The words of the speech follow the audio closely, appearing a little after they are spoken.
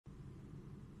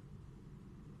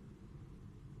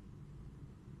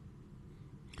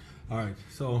Alright,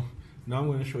 so now I'm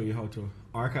going to show you how to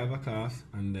archive a class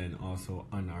and then also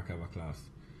unarchive a class.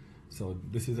 So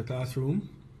this is a classroom,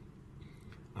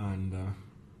 and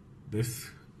this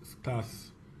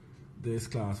class,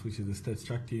 which is the stats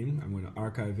track team, I'm going to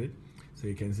archive it. So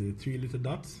you can see the three little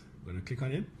dots. I'm going to click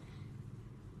on it.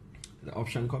 The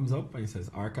option comes up and it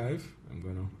says archive. I'm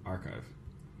going to archive.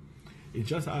 It's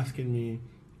just asking me,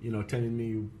 telling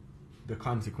me the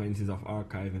consequences of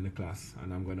archiving the class,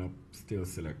 and I'm going to still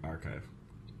select archive.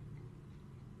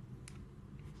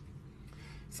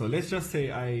 So let's just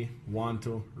say I want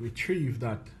to retrieve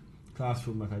that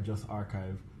classroom that I just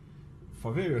archived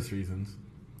for various reasons.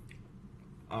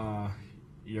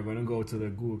 You're going to go to the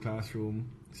Google Classroom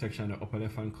section in the upper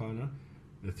left hand corner,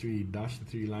 the three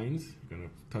lines. You're going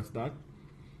to touch that.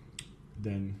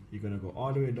 Then you're going to go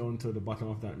all the way down to the bottom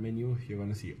of that menu. You're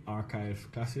going to see archive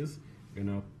classes. You're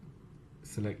going to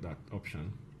select that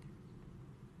option.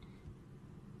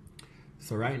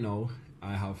 So right now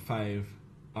I have 5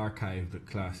 archived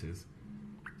classes.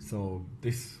 So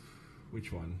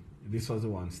which one? This was the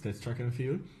one, stats track and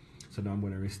field. So now I'm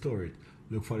going to restore it.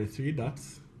 Look for the 3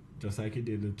 dots, just like it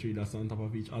did, the 3 dots on top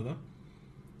of each other.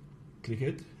 Click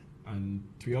it, and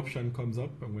 3 option comes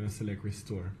up. I'm going to select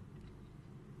restore.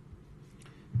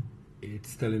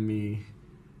 It's telling me,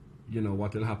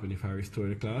 what will happen if I restore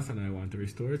the class, and I want to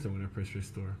restore it. So I'm going to press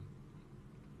restore.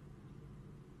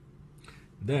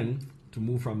 Then to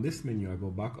move from this menu, I go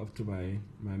back up to my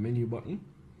menu button,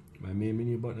 my main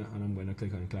menu button, and I'm going to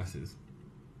click on classes.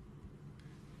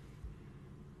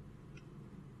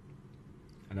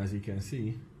 And as you can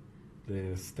see,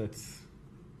 the stats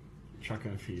track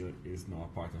and field is now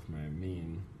part of my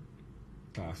main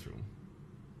classroom.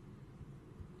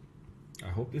 I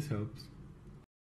hope this helps.